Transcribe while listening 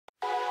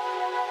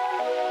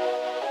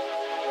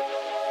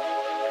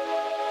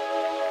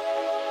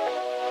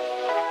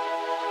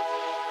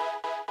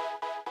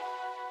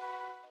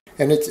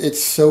And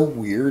it's so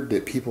weird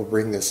that people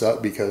bring this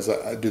up because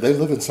do they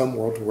live in some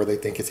world where they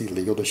think it's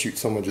illegal to shoot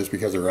someone just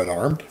because they're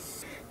unarmed?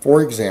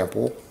 For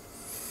example,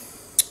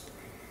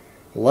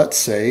 let's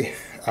say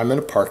I'm in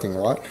a parking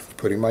lot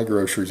putting my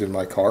groceries in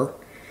my car.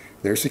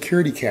 There's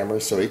security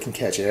cameras so it can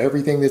catch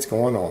everything that's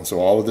going on.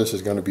 So all of this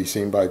is going to be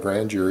seen by a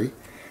grand jury,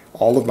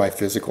 all of my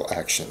physical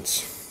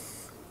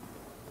actions.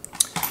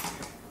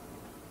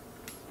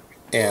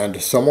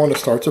 And someone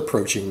starts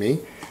approaching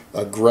me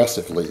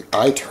aggressively.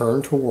 I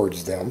turn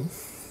towards them.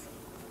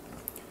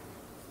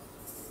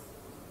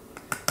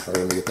 All right,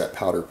 let me get that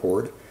powder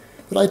poured.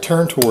 But I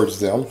turn towards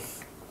them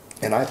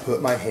and I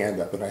put my hand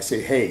up and I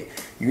say, hey,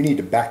 you need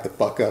to back the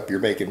fuck up. You're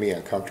making me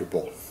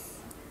uncomfortable.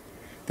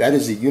 That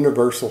is a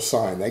universal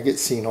sign. That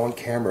gets seen on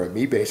camera.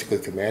 Me basically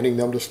commanding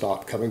them to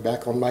stop, coming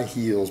back on my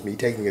heels, me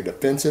taking a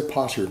defensive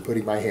posture and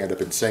putting my hand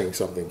up and saying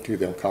something to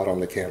them caught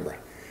on the camera.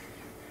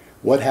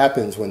 What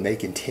happens when they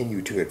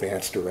continue to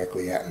advance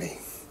directly at me?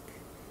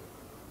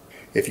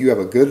 If you have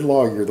a good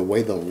lawyer, the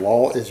way the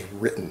law is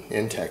written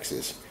in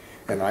Texas,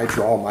 and I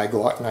draw my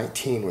Glock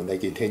 19 when they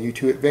continue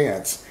to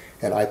advance,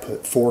 and I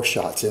put 4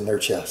 shots in their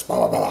chest,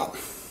 blah, blah, blah,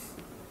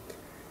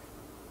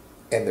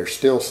 and they're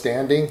still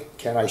standing,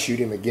 can I shoot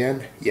him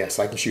again? Yes,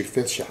 I can shoot a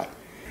 5th shot.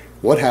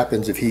 What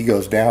happens if he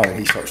goes down and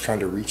he starts trying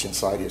to reach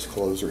inside his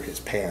clothes or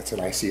his pants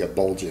and I see a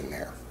bulge in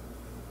there?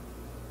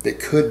 That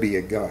could be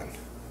a gun.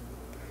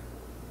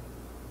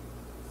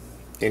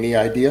 Any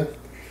idea?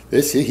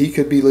 He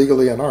could be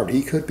legally unarmed.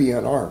 He could be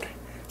unarmed.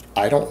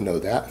 I don't know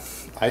that.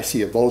 I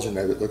see a bulge in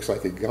there that looks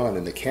like a gun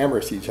and the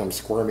camera sees him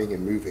squirming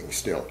and moving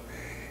still.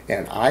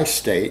 And I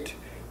state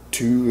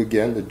to,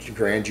 again, the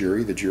grand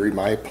jury,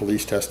 my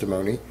police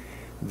testimony,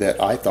 that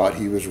I thought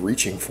he was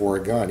reaching for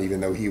a gun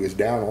even though he was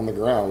down on the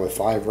ground with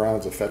 5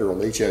 rounds of federal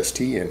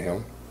HST in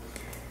him,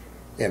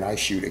 and I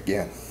shoot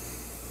again.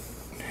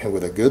 And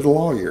with a good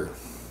lawyer,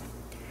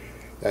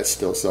 that's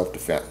still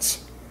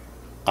self-defense.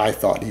 I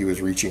thought he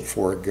was reaching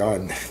for a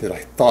gun, that I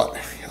thought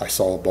I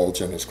saw a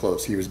bulge in his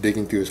clothes. He was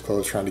digging through his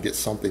clothes trying to get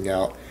something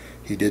out.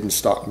 He didn't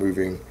stop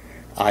moving.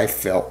 I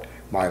felt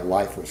my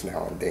life was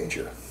now in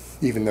danger.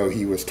 Even though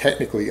he was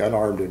technically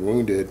unarmed and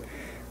wounded,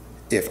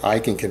 if I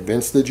can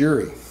convince the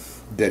jury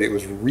that it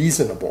was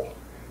reasonable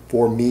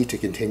for me to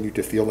continue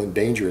to feel in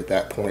danger at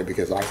that point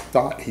because I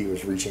thought he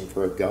was reaching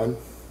for a gun,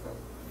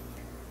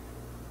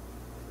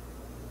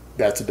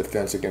 that's a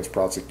defense against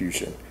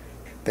prosecution.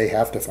 They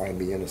have to find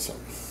me innocent.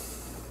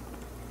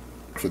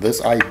 So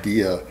this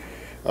idea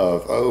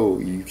of, oh,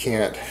 you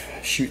can't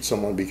shoot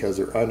someone because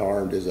they're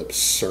unarmed is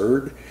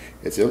absurd,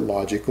 it's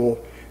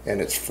illogical,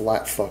 and it's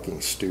flat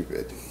fucking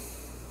stupid.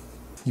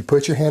 You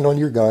put your hand on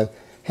your gun,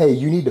 hey,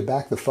 you need to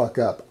back the fuck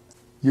up.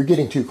 You're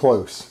getting too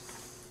close.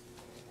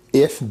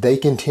 If they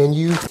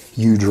continue,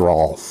 you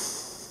draw.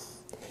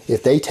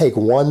 If they take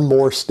one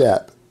more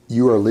step,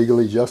 you are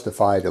legally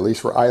justified, at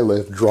least where I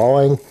live,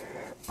 drawing,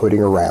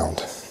 putting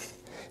around.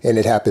 And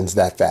it happens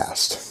that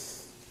fast.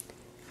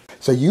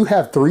 So you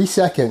have 3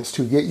 seconds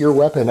to get your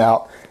weapon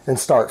out and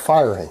start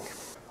firing,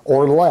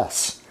 or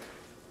less.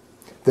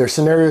 There's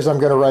scenarios I'm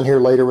going to run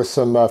here later with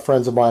some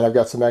friends of mine. I've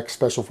got some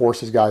ex-Special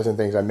Forces guys and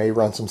things. I may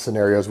run some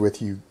scenarios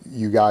with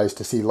you guys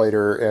to see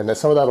later, and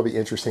some of that will be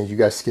interesting. You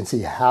guys can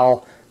see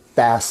how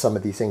fast some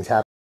of these things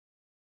happen.